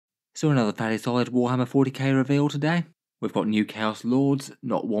So another fairly solid Warhammer 40k reveal today. We've got new Chaos Lords,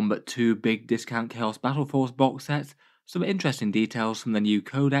 not one but two big discount Chaos Battleforce box sets, some interesting details from the new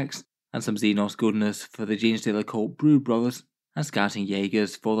Codex, and some Xenos goodness for the Genestealer cult Brood Brothers, and scouting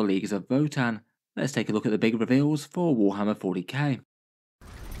Yaegirs for the Leaguers of Votann. Let's take a look at the big reveals for Warhammer 40k.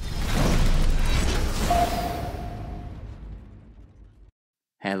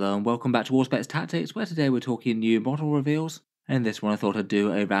 Hello and welcome back to Auspex Tactics, where today we're talking new model reveals. And in this one I thought I'd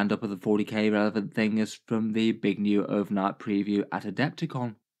do a roundup of the 40k relevant things from the big new overnight preview at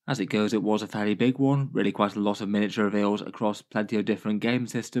Adepticon. As it goes, it was a fairly big one, really quite a lot of miniature reveals across plenty of different game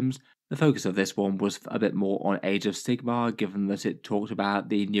systems. The focus of this one was a bit more on Age of Sigmar, given that it talked about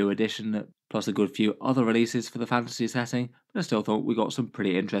the new edition, plus a good few other releases for the fantasy setting, but I still thought we got some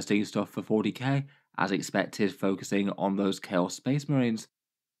pretty interesting stuff for 40k, as expected, focusing on those Chaos Space Marines.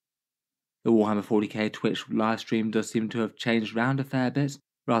 The Warhammer 40k Twitch livestream does seem to have changed around a fair bit.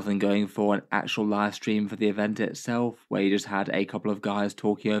 Rather than going for an actual livestream for the event itself, where you just had a couple of guys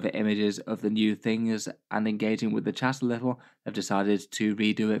talking over images of the new things and engaging with the chat a little, they've decided to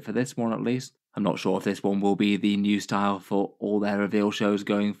redo it for this one at least. I'm not sure if this one will be the new style for all their reveal shows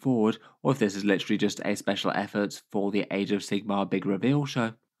going forward, or if this is literally just a special effort for the Age of Sigmar big reveal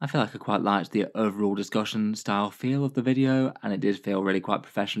show. I feel like I quite liked the overall discussion style feel of the video, and it did feel really quite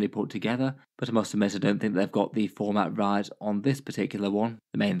professionally put together, but I must admit I don't think they've got the format right on this particular one.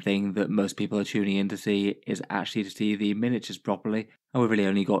 The main thing that most people are tuning in to see is actually to see the miniatures properly, and we've really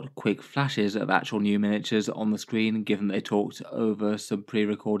only got quick flashes of actual new miniatures on the screen given they talked over some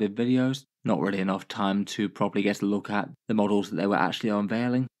pre-recorded videos. Not really enough time to properly get a look at the models that they were actually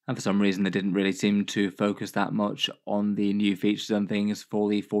unveiling. And for some reason they didn't really seem to focus that much on the new features and things for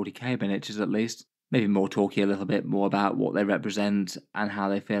the 40k miniatures at least. Maybe more talking a little bit more about what they represent and how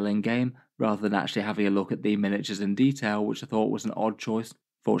they feel in game, rather than actually having a look at the miniatures in detail, which I thought was an odd choice.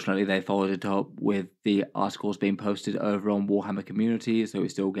 Fortunately they followed it up with the articles being posted over on Warhammer Community, so we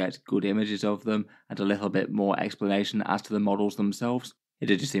still get good images of them and a little bit more explanation as to the models themselves. It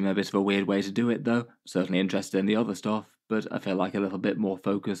did just seem a bit of a weird way to do it though. Certainly interested in the other stuff, but I feel like a little bit more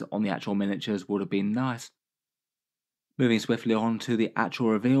focus on the actual miniatures would have been nice. Moving swiftly on to the actual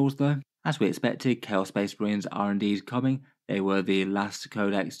reveals though. As we expected, Chaos Space Marines are indeed coming. They were the last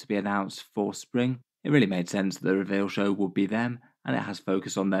Codex to be announced for spring. It really made sense that the reveal show would be them, and it has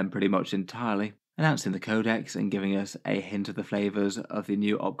focused on them pretty much entirely, announcing the Codex and giving us a hint of the flavours of the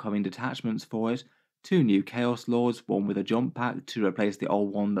new upcoming detachments for it. Two new Chaos Lords, one with a jump pack to replace the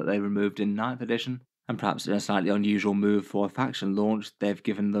old one that they removed in 9th edition, and perhaps in a slightly unusual move for a faction launch, they've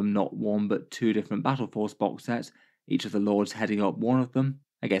given them not one but two different Battleforce box sets, each of the Lords heading up one of them.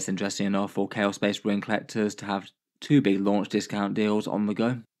 I guess interesting enough for Chaos Space Marine collectors to have two big launch discount deals on the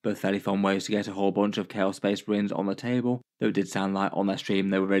go. Both fairly fun ways to get a whole bunch of Chaos Space Marines on the table, though it did sound like on their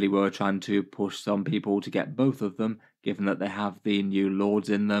stream they really were trying to push some people to get both of them, given that they have the new Lords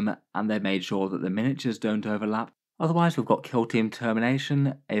in them and they made sure that the miniatures don't overlap. Otherwise we've got Kill Team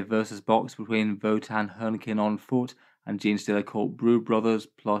Termination, a versus box between Votann, Hernkyn on foot and Genestealer cult Brood Brothers,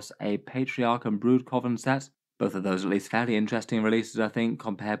 plus a Patriarch and Brood Coven set. Both of those at least fairly interesting releases I think,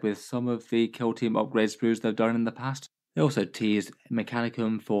 compared with some of the Kill Team upgrade sprues they've done in the past. They also teased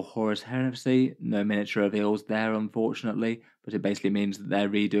Mechanicum for Horus Heresy. No miniature reveals there unfortunately, but it basically means that they're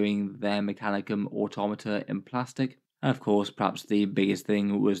redoing their Mechanicum automata in plastic. And of course, perhaps the biggest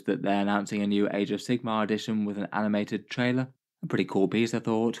thing was that they're announcing a new Age of Sigmar edition with an animated trailer. A pretty cool piece I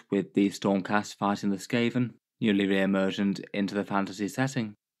thought, with the Stormcast fighting the Skaven, newly re-emergent into the fantasy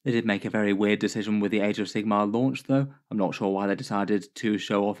setting. They did make a very weird decision with the Age of Sigmar launch though. I'm not sure why they decided to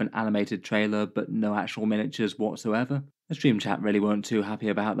show off an animated trailer but no actual miniatures whatsoever. The stream chat really weren't too happy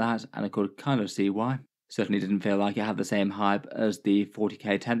about that, and I could kind of see why. Certainly didn't feel like it had the same hype as the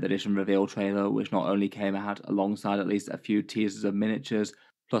 40k 10th edition reveal trailer, which not only came out alongside at least a few teasers of miniatures,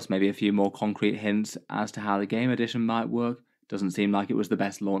 plus maybe a few more concrete hints as to how the game edition might work. Doesn't seem like it was the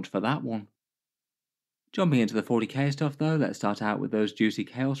best launch for that one. Jumping into the 40k stuff though, let's start out with those juicy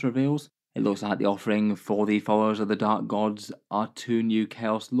Chaos reveals. It looks like the offering for the followers of the Dark Gods are two new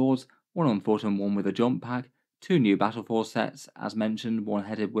Chaos Lords, one on foot and one with a jump pack, two new Battleforce sets, as mentioned, one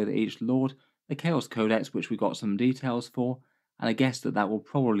headed with each Lord, the Chaos Codex which we got some details for, and I guess that will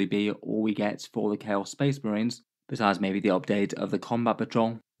probably be all we get for the Chaos Space Marines, besides maybe the update of the Combat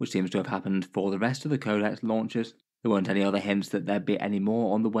Patrol, which seems to have happened for the rest of the Codex launches. There weren't any other hints that there'd be any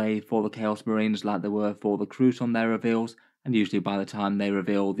more on the way for the Chaos Marines like there were for the Cruise on their reveals, and usually by the time they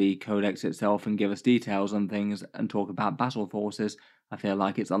reveal the Codex itself and give us details on things and talk about Battleforces, I feel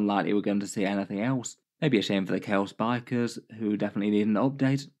like it's unlikely we're going to see anything else. Maybe a shame for the Chaos Bikers, who definitely need an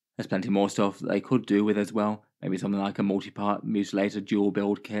update. There's plenty more stuff that they could do with as well, maybe something like a multi-part mutilator dual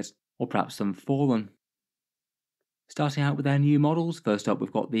build kit, or perhaps some Fallen. Starting out with their new models, first up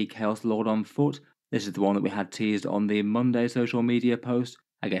we've got the Chaos Lord on foot. This is the one that we had teased on the Monday social media post.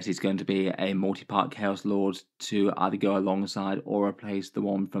 I guess he's going to be a multi-part Chaos Lord to either go alongside or replace the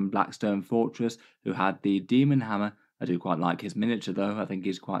one from Blackstone Fortress who had the Demon Hammer. I do quite like his miniature though, I think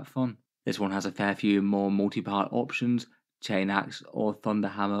he's quite fun. This one has a fair few more multi-part options, Chain Axe or Thunder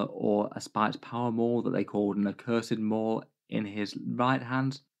Hammer or a Spiked Power Maul that they called an Accursed Maul in his right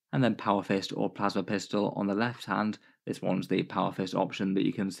hand, and then Power Fist or Plasma Pistol on the left hand. This one's the Power Fist option that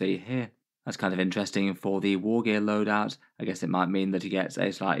you can see here. That's kind of interesting for the Wargear loadout. I guess it might mean that he gets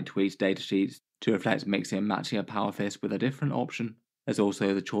a slightly tweaked datasheet to reflect mixing and matching a Power Fist with a different option. There's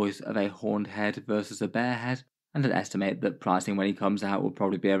also the choice of a horned head versus a bear head, and I'd estimate that pricing when he comes out will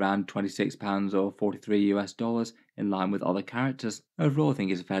probably be around £26 or $43 in line with other characters. Overall I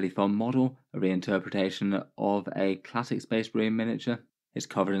think it's a fairly fun model, a reinterpretation of a classic Space Marine miniature. It's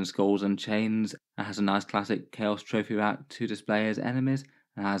covered in skulls and chains, and has a nice classic Chaos trophy rack to display his enemies,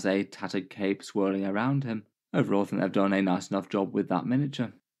 and has a tattered cape swirling around him. Overall I think they've done a nice enough job with that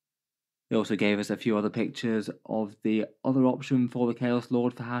miniature. They also gave us a few other pictures of the other option for the Chaos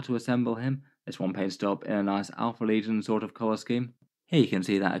Lord for how to assemble him. This one painted up in a nice Alpha Legion sort of colour scheme. Here you can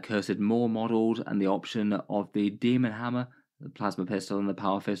see that Accursed Maul modelled and the option of the Demon Hammer, the Plasma Pistol and the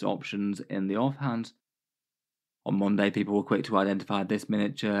Power Fist options in the offhand. On Monday, people were quick to identify this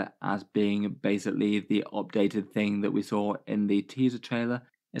miniature as being basically the updated thing that we saw in the teaser trailer.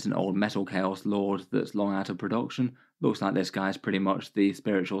 It's an old Metal Chaos Lord that's long out of production. Looks like this guy is pretty much the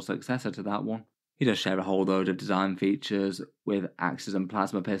spiritual successor to that one. He does share a whole load of design features with axes and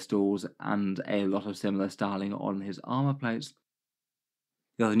plasma pistols and a lot of similar styling on his armor plates.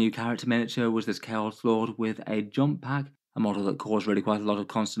 The other new character miniature was this Chaos Lord with a jump pack, a model that caused really quite a lot of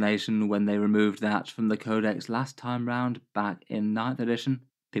consternation when they removed that from the Codex last time round back in 9th edition.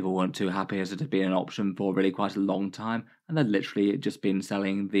 People weren't too happy as it had been an option for really quite a long time, and they'd literally just been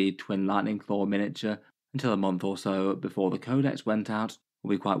selling the Twin Lightning Claw miniature until a month or so before the Codex went out. Will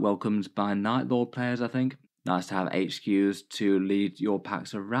be quite welcomed by Night Lord players, I think. Nice to have HQs to lead your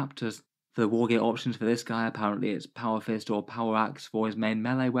packs of Raptors. For the Wargear options for this guy, apparently it's Power Fist or Power Axe for his main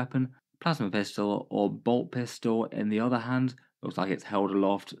melee weapon, Plasma Pistol or Bolt Pistol in the other hand. Looks like it's held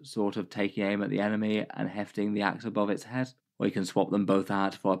aloft, sort of taking aim at the enemy and hefting the axe above its head. Or you can swap them both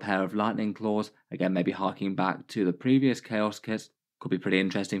out for a pair of Lightning Claws, again maybe harking back to the previous Chaos kit. Could be pretty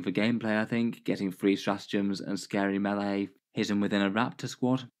interesting for gameplay, I think, getting free stratagems and scary melee hidden within a Raptor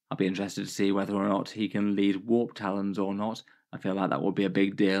squad. I'll be interested to see whether or not he can lead Warp Talons or not. I feel like that would be a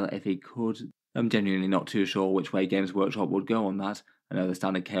big deal if he could. I'm genuinely not too sure which way Games Workshop would go on that. I know the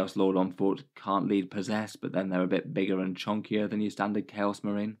standard Chaos Lord on foot can't lead Possess, but then they're a bit bigger and chunkier than your standard Chaos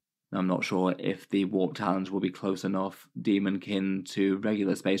Marine. I'm not sure if the Warp Talons will be close enough Demonkin to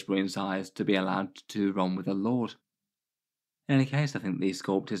regular Space Marine size to be allowed to run with a Lord. In any case, I think the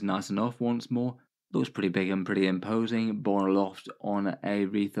sculpt is nice enough once more. Looks pretty big and pretty imposing, borne aloft on a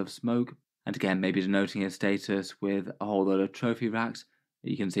wreath of smoke, and again maybe denoting his status with a whole load of trophy racks.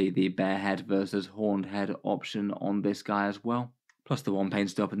 You can see the bear head versus horned head option on this guy as well. Plus the one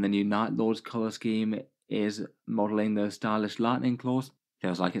painted up in the new Night Lord's colour scheme is modelling those stylish Lightning Claws.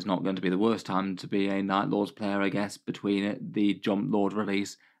 Feels like it's not going to be the worst time to be a Night Lords player, I guess, between the Jump Lord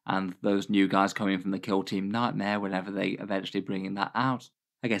release and those new guys coming from the Kill Team Nightmare whenever they eventually bring that out.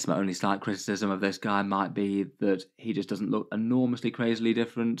 I guess my only slight criticism of this guy might be that he just doesn't look enormously crazily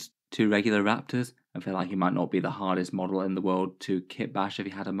different to regular Raptors. I feel like he might not be the hardest model in the world to kit bash if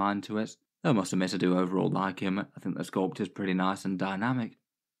he had a mind to it. Though I must admit I do overall like him. I think the sculpt is pretty nice and dynamic.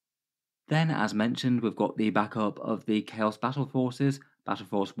 Then, as mentioned, we've got the backup of the Chaos Battleforces.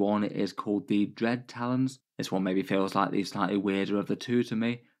 Battleforce 1 is called the Dread Talons. This one maybe feels like the slightly weirder of the two to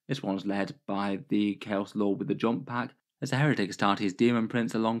me. This one's led by the Chaos Lord with the jump pack. As a Heretic start his Demon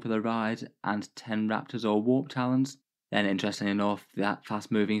Prince along for the ride, and 10 Raptors or Warp Talons. Then, interestingly enough, that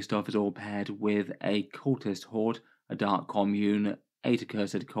fast-moving stuff is all paired with a Cultist Horde, a Dark Commune, 8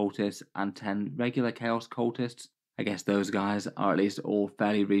 Accursed Cultists, and 10 regular Chaos Cultists. I guess those guys are at least all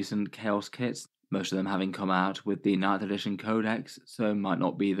fairly recent Chaos kits, most of them having come out with the 9th edition Codex, so might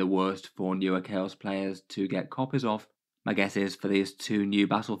not be the worst for newer Chaos players to get copies of. My guess is for these two new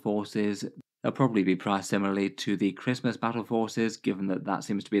battle forces, they'll probably be priced similarly to the Christmas battle forces, given that that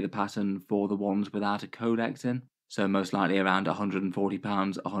seems to be the pattern for the ones without a Codex in. So most likely around £140,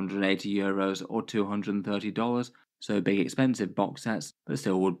 €180 or $230, so big expensive box sets, but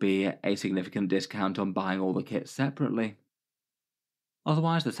still would be a significant discount on buying all the kits separately.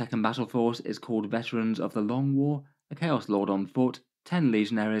 Otherwise, the second battle force is called Veterans of the Long War, a Chaos Lord on foot, 10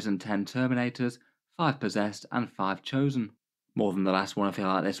 Legionaries and 10 Terminators, 5 Possessed and 5 Chosen. More than the last one, I feel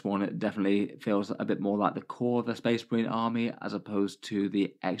like this one definitely feels a bit more like the core of the Space Marine army as opposed to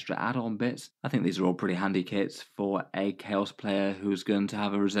the extra add-on bits. I think these are all pretty handy kits for a Chaos player who's going to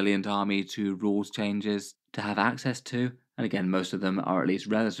have a resilient army to rules changes to have access to. And again, most of them are at least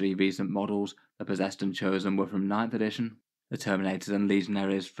relatively recent models. The Possessed and Chosen were from 9th edition. The Terminators and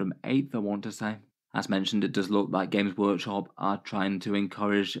Legionaries from 8th, I want to say. As mentioned, it does look like Games Workshop are trying to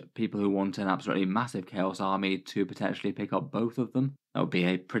encourage people who want an absolutely massive Chaos army to potentially pick up both of them. That would be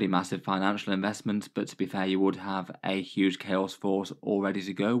a pretty massive financial investment, but to be fair, you would have a huge Chaos force all ready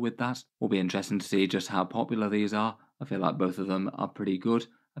to go with that. Will be interesting to see just how popular these are. I feel like both of them are pretty good.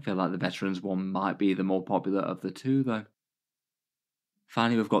 I feel like the Veterans one might be the more popular of the two though.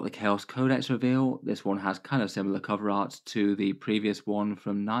 Finally, we've got the Chaos Codex reveal. This one has kind of similar cover art to the previous one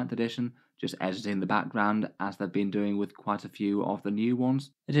from 9th edition, just editing the background as they've been doing with quite a few of the new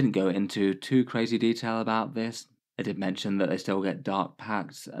ones. They didn't go into too crazy detail about this. They did mention that they still get Dark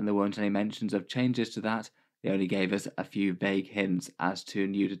Pacts, and there weren't any mentions of changes to that. They only gave us a few vague hints as to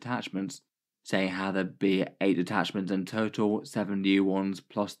new detachments, saying how there'd be 8 detachments in total, 7 new ones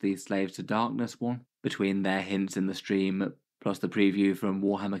plus the Slaves to Darkness one. Between their hints in the stream plus the preview from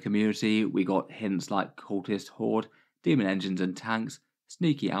Warhammer Community, we got hints like Cultist Horde, Demon Engines and Tanks,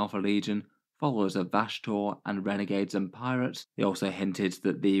 Sneaky Alpha Legion, Followers of Vashtor, and Renegades and Pirates. They also hinted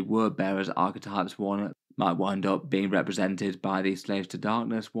that the Word Bearers archetypes one might wind up being represented by the Slaves to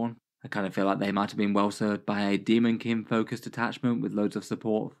Darkness one. I kind of feel like they might have been well served by a Demon King focused detachment with loads of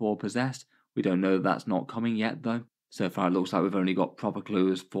support for Possessed. We don't know that that's not coming yet though. So far it looks like we've only got proper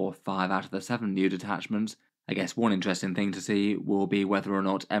clues for 5 out of the 7 new detachments. I guess one interesting thing to see will be whether or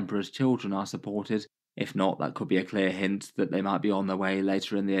not Emperor's Children are supported. If not, that could be a clear hint that they might be on their way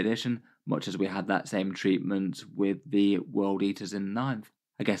later in the edition, much as we had that same treatment with the World Eaters in 9th.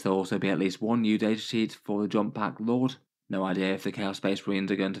 I guess there'll also be at least one new datasheet for the Jump Pack Lord. No idea if the Chaos Space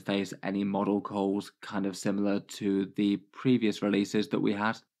Marines are going to face any model calls kind of similar to the previous releases that we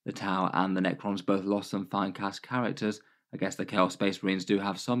had. The Tau and the Necrons both lost some fine cast characters. I guess the Chaos Space Marines do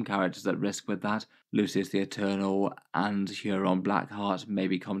have some characters at risk with that. Lucius the Eternal and Huron Blackheart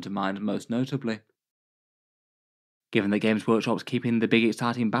maybe come to mind most notably. Given that Games Workshop's keeping the big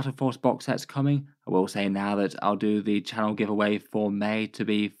exciting Battleforce box sets coming, I will say now that I'll do the channel giveaway for May to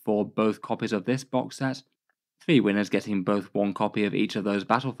be for both copies of this box set. 3 winners getting both one copy of each of those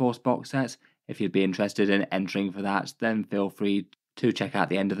Battleforce box sets. If you'd be interested in entering for that, then feel free to check out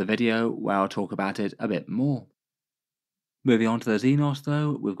the end of the video where I'll talk about it a bit more. Moving on to the Xenos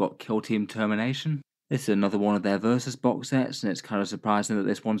though, we've got Kill Team Termination. This is another one of their Versus box sets, and it's kind of surprising that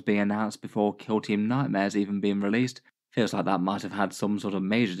this one's being announced before Kill Team Nightmare's even been released. Feels like that might have had some sort of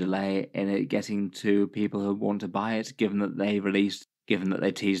major delay in it getting to people who want to buy it, given that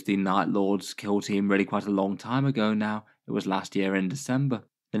they teased the Night Lords Kill Team really quite a long time ago now. It was last year in December.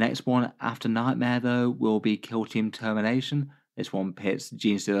 The next one after Nightmare though will be Kill Team Termination. This one pits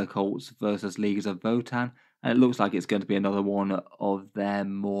Genestealer Cults versus Leaguers of Votann, and it looks like it's going to be another one of their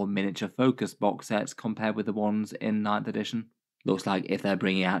more miniature focused box sets compared with the ones in 9th edition. Looks like if they're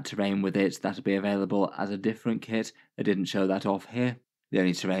bringing out terrain with it, that'll be available as a different kit. They didn't show that off here. The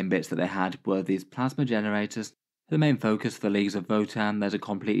only terrain bits that they had were these plasma generators. For the main focus for the Leagues of Votann, there's a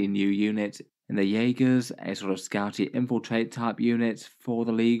completely new unit in the Yaegirs, a sort of scouty infiltrate type unit for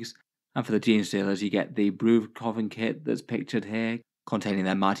the Leagues. And for the Genestealers, you get the Brood Coven kit that's pictured here, containing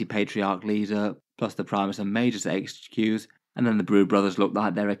their Mighty Patriarch leader, plus the Primus and Magus HQs, and then the Brood Brothers look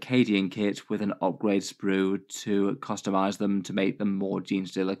like their Acadian kit with an upgrade sprue to customize them to make them more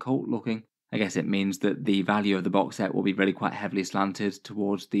Genestealer cult looking. I guess it means that the value of the box set will be really quite heavily slanted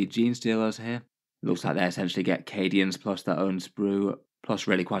towards the Genestealers here. It looks like they essentially get Cadians plus their own sprue, plus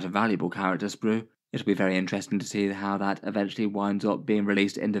really quite a valuable character sprue. It'll be very interesting to see how that eventually winds up being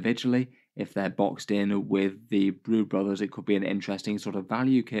released individually. If they're boxed in with the Brood Brothers, it could be an interesting sort of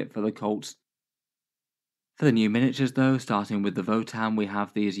value kit for the cults. For the new miniatures though, starting with the Votann, we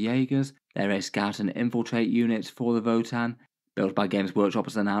have these Yaegirs. They're a scout and infiltrate unit for the Votann, built by Games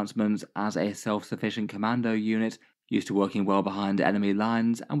Workshop's announcements as a self-sufficient commando unit, used to working well behind enemy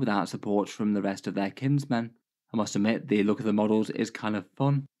lines and without support from the rest of their kinsmen. I must admit, the look of the models is kind of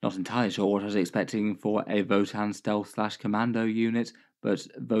fun. Not entirely sure what I was expecting for a Votann stealth/commando unit, but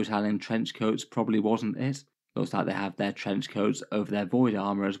Votann in trench coats probably wasn't it. Looks like they have their trench coats over their void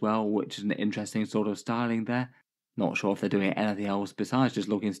armor as well, which is an interesting sort of styling there. Not sure if they're doing anything else besides just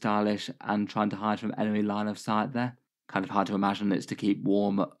looking stylish and trying to hide from enemy line of sight there. Kind of hard to imagine it's to keep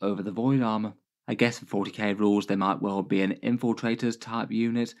warm over the void armor. I guess for 40k rules they might well be an infiltrators type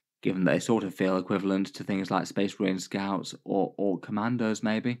unit, given that they sort of feel equivalent to things like Space Marine Scouts or Orc Commandos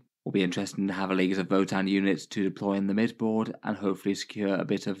maybe. Will be interesting to have a Leagues of Votann units to deploy in the midboard and hopefully secure a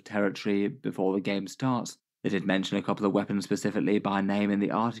bit of territory before the game starts. They did mention a couple of weapons specifically by name in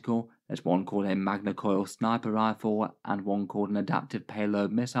the article. There's one called a Magna Coil sniper rifle and one called an adaptive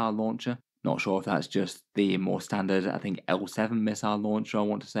payload missile launcher. Not sure if that's just the more standard, I think L7 missile launcher I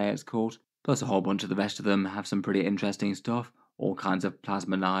want to say it's called. Plus a whole bunch of the rest of them have some pretty interesting stuff. All kinds of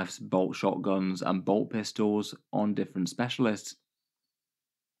plasma knives, bolt shotguns and bolt pistols on different specialists.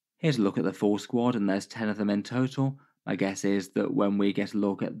 Here's a look at the full squad, and there's 10 of them in total. My guess is that when we get a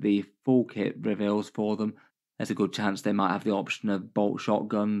look at the full kit reveals for them, there's a good chance they might have the option of bolt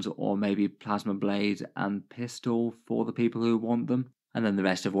shotguns or maybe plasma blade and pistol for the people who want them. And then the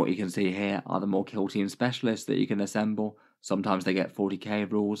rest of what you can see here are the more kill team specialists that you can assemble. Sometimes they get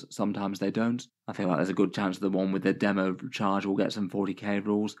 40k rules, sometimes they don't. I feel like there's a good chance the one with the demo charge will get some 40k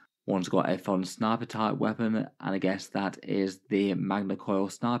rules. One's got a fun sniper type weapon, and I guess that is the Magna Coil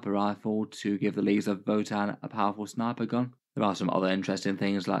sniper rifle to give the Leagues of Votann a powerful sniper gun. There are some other interesting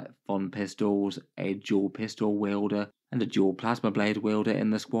things like fun pistols, a dual pistol wielder, and a dual plasma blade wielder in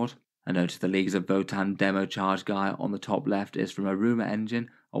the squad. I noticed the Leagues of Votann demo charge guy on the top left is from a rumour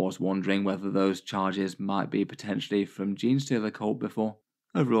engine. I was wondering whether those charges might be potentially from Genestealer Cult before.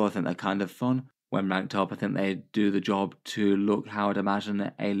 Overall, I think they're kind of fun. When ranked up, I think they do the job to look how I'd imagine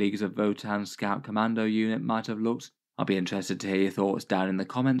a Leagues of Votann Scout Commando unit might have looked. I'll be interested to hear your thoughts down in the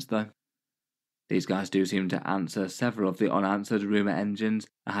comments though. These guys do seem to answer several of the unanswered rumour engines.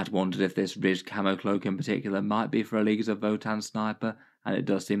 I had wondered if this ridged camo cloak in particular might be for a Leagues of Votann sniper, and it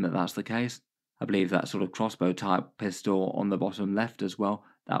does seem that that's the case. I believe that sort of crossbow type pistol on the bottom left as well,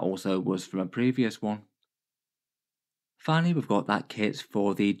 that also was from a previous one. Finally, we've got that kit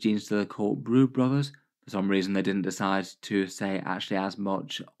for the Genestealer Cult Brood Brothers. For some reason, they didn't decide to say actually as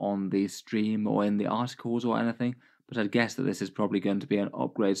much on the stream or in the articles or anything, but I'd guess that this is probably going to be an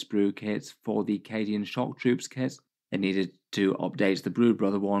upgrade sprue kit for the Cadian Shock Troops kit. They needed to update the Brood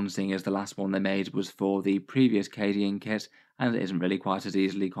Brother one, seeing as the last one they made was for the previous Cadian kit, and it isn't really quite as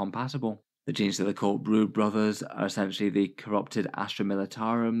easily compatible. The Genestealer Cult Brood Brothers are essentially the corrupted Astra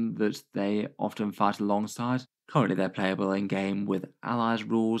Militarum that they often fight alongside. Currently they're playable in-game with allies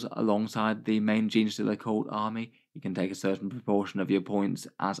rules alongside the main Genestealer Cult army. You can take a certain proportion of your points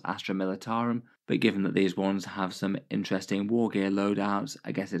as Astra Militarum, but given that these ones have some interesting war gear loadouts,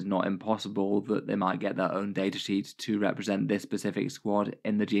 I guess it's not impossible that they might get their own datasheet to represent this specific squad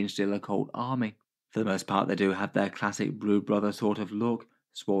in the Genestealer Cult army. For the most part they do have their classic Brood Brother sort of look,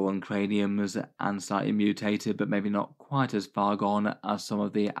 swollen craniums and slightly mutated, but maybe not quite as far gone as some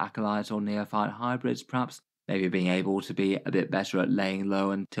of the Acolyte or Neophyte hybrids perhaps. Maybe being able to be a bit better at laying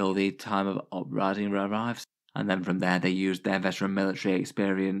low until the time of uprising arrives, and then from there they use their veteran military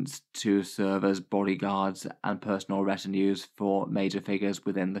experience to serve as bodyguards and personal retinues for major figures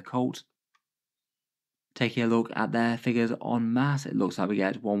within the cult. Taking a look at their figures en masse, it looks like we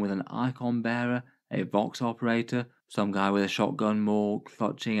get one with an icon bearer, a Vox operator, some guy with a shotgun more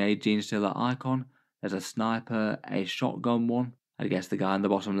clutching a Genestealer icon, there's a sniper, a shotgun one. I guess the guy on the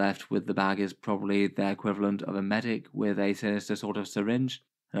bottom left with the bag is probably their equivalent of a medic with a sinister sort of syringe.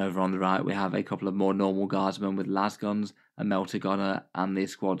 And over on the right we have a couple of more normal guardsmen with las guns, a melter gunner and the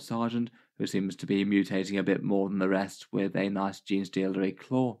squad sergeant, who seems to be mutating a bit more than the rest with a nice Genestealery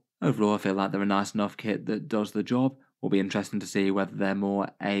claw. Overall I feel like they're a nice enough kit that does the job. Will be interesting to see whether they're more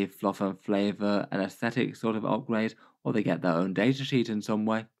a fluff and flavour and aesthetic sort of upgrade, or they get their own datasheet in some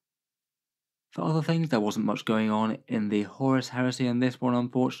way. For other things, there wasn't much going on in the Horus Heresy in this one,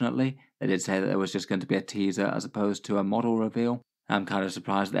 unfortunately. They did say that there was just going to be a teaser as opposed to a model reveal. I'm kind of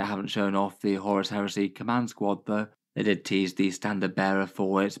surprised they haven't shown off the Horus Heresy command squad though. They did tease the standard bearer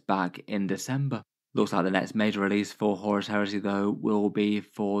for it back in December. Looks like the next major release for Horus Heresy though will be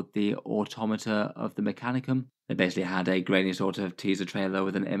for the Automata of the Mechanicum. They basically had a grainy sort of teaser trailer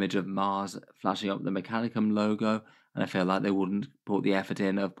with an image of Mars flashing up the Mechanicum logo, and I feel like they wouldn't put the effort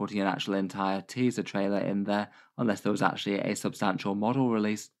in of putting an actual entire teaser trailer in there unless there was actually a substantial model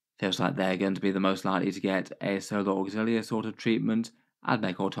release. Feels like they're going to be the most likely to get a Solar Auxilia sort of treatment. I'd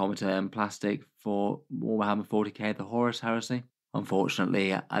make Automata in plastic for Warhammer 40k the Horus Heresy.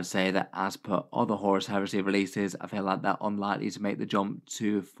 Unfortunately, I'd say that as per other Horus Heresy releases, I feel like they're unlikely to make the jump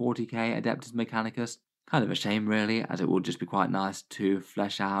to 40k Adeptus Mechanicus. Kind of a shame really, as it would just be quite nice to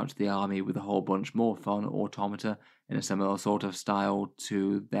flesh out the army with a whole bunch more fun automata in a similar sort of style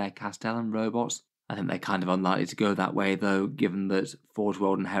to their Castellan robots. I think they're kind of unlikely to go that way though, given that Forge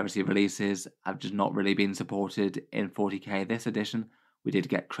World and Heresy releases have just not really been supported in 40k this edition. We did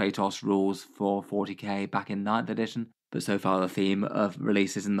get Kratos rules for 40k back in 9th edition, but so far the theme of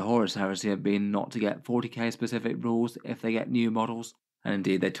releases in the Horus Heresy have been not to get 40k specific rules if they get new models. and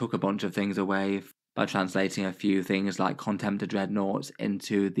indeed they took a bunch of things away by translating a few things like Contemptor Dreadnoughts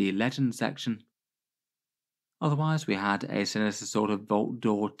into the Legend section. Otherwise, we had a sinister sort of Vault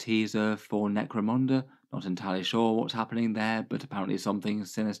Door teaser for Necromunda. Not entirely sure what's happening there, but apparently something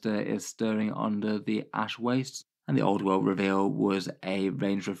sinister is stirring under the Ash Wastes. And the Old World reveal was a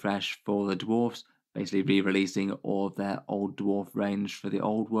range refresh for the Dwarfs, basically re-releasing all of their Old Dwarf range for the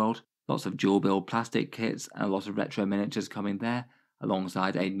Old World. Lots of dual build plastic kits and a lot of retro miniatures coming there,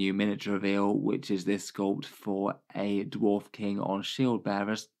 alongside a new miniature reveal, which is this sculpt for a Dwarf King on shield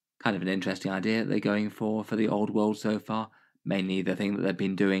bearers. Kind of an interesting idea they're going for the Old World so far. Mainly the thing that they've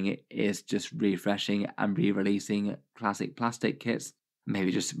been doing is just refreshing and re-releasing classic plastic kits.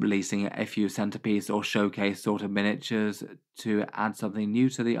 Maybe just releasing a few centerpiece or showcase sort of miniatures to add something new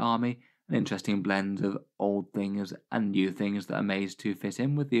to the army. An interesting blend of old things and new things that are made to fit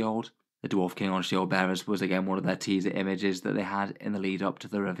in with the old. The Dwarf King on shield bearers was again one of their teaser images that they had in the lead up to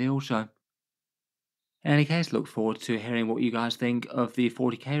the reveal show. In any case, look forward to hearing what you guys think of the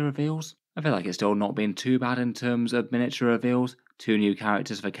 40k reveals. I feel like it's still not been too bad in terms of miniature reveals. 2 new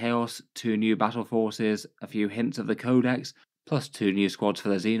characters for Chaos, 2 new Battleforces, a few hints of the Codex, plus 2 new squads for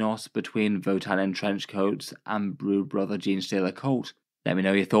the Xenos between Votann in Trenchcoats and Brood Brother Genestealer Cult. Let me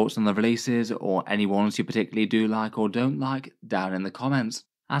know your thoughts on the releases, or any ones you particularly do like or don't like, down in the comments.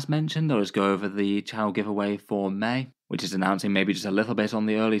 As mentioned, I'll just go over the channel giveaway for May, which is announcing maybe just a little bit on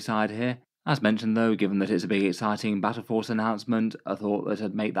the early side here. As mentioned though, given that it's a big exciting Battleforce announcement, I thought that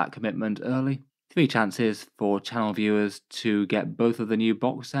I'd make that commitment early. 3 chances for channel viewers to get both of the new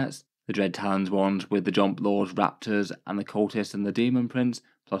box sets, the Dread Talons ones with the Jump Lords, Raptors and the Cultists and the Demon Prince,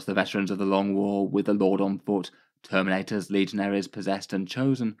 plus the Veterans of the Long War with the Lord on Foot, Terminators, Legionaries, Possessed and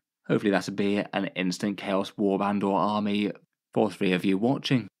Chosen. Hopefully that'll be an instant Chaos Warband or army for 3 of you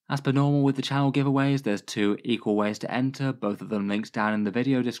watching. As per normal with the channel giveaways, there's 2 equal ways to enter, both of them links down in the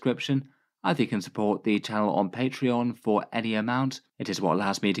video description. Either you can support the channel on Patreon for any amount. It is what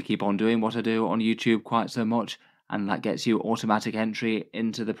allows me to keep on doing what I do on YouTube quite so much, and that gets you automatic entry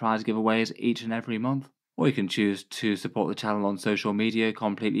into the prize giveaways each and every month. Or you can choose to support the channel on social media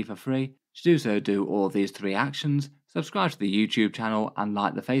completely for free. To do so, do all of these 3 actions: subscribe to the YouTube channel and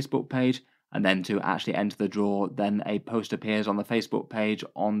like the Facebook page, and then to actually enter the draw, then a post appears on the Facebook page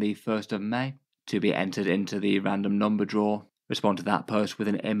on the 1st of May to be entered into the random number draw. Respond to that post with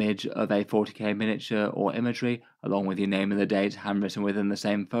an image of a 40k miniature or imagery, along with your name and the date handwritten within the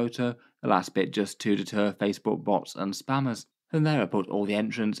same photo, the last bit just to deter Facebook bots and spammers. From there I put all the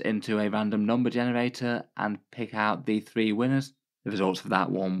entrants into a random number generator and pick out the 3 winners. The results for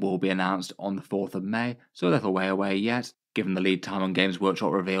that one will be announced on the 4th of May, so a little way away yet. Given the lead time on Games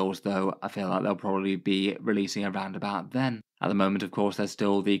Workshop reveals though, I feel like they'll probably be releasing around about then. At the moment of course there's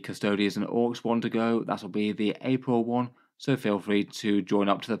still the Custodians and Orcs one to go, that'll be the April one. So feel free to join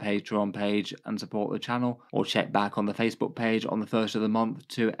up to the Patreon page and support the channel, or check back on the Facebook page on the 1st of the month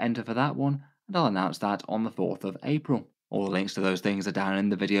to enter for that one, and I'll announce that on the 4th of April. All the links to those things are down in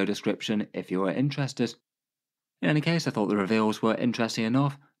the video description if you are interested. In any case, I thought the reveals were interesting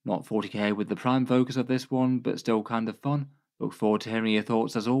enough, not 40k with the prime focus of this one, but still kind of fun. Look forward to hearing your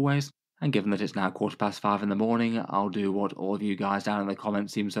thoughts as always, and given that it's now 5:15 in the morning, I'll do what all of you guys down in the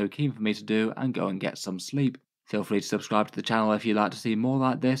comments seem so keen for me to do and go and get some sleep. Feel free to subscribe to the channel if you'd like to see more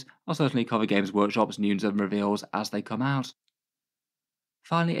like this. I'll certainly cover Games Workshop's news and reveals as they come out.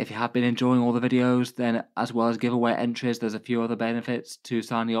 Finally, if you have been enjoying all the videos, then as well as giveaway entries, there's a few other benefits to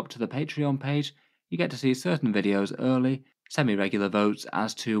signing up to the Patreon page. You get to see certain videos early, semi-regular votes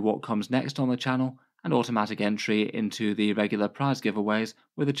as to what comes next on the channel, and automatic entry into the regular prize giveaways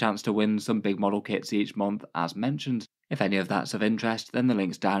with a chance to win some big model kits each month as mentioned. If any of that's of interest, then the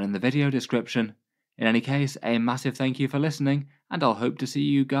link's down in the video description. In any case, a massive thank you for listening, and I'll hope to see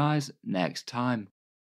you guys next time.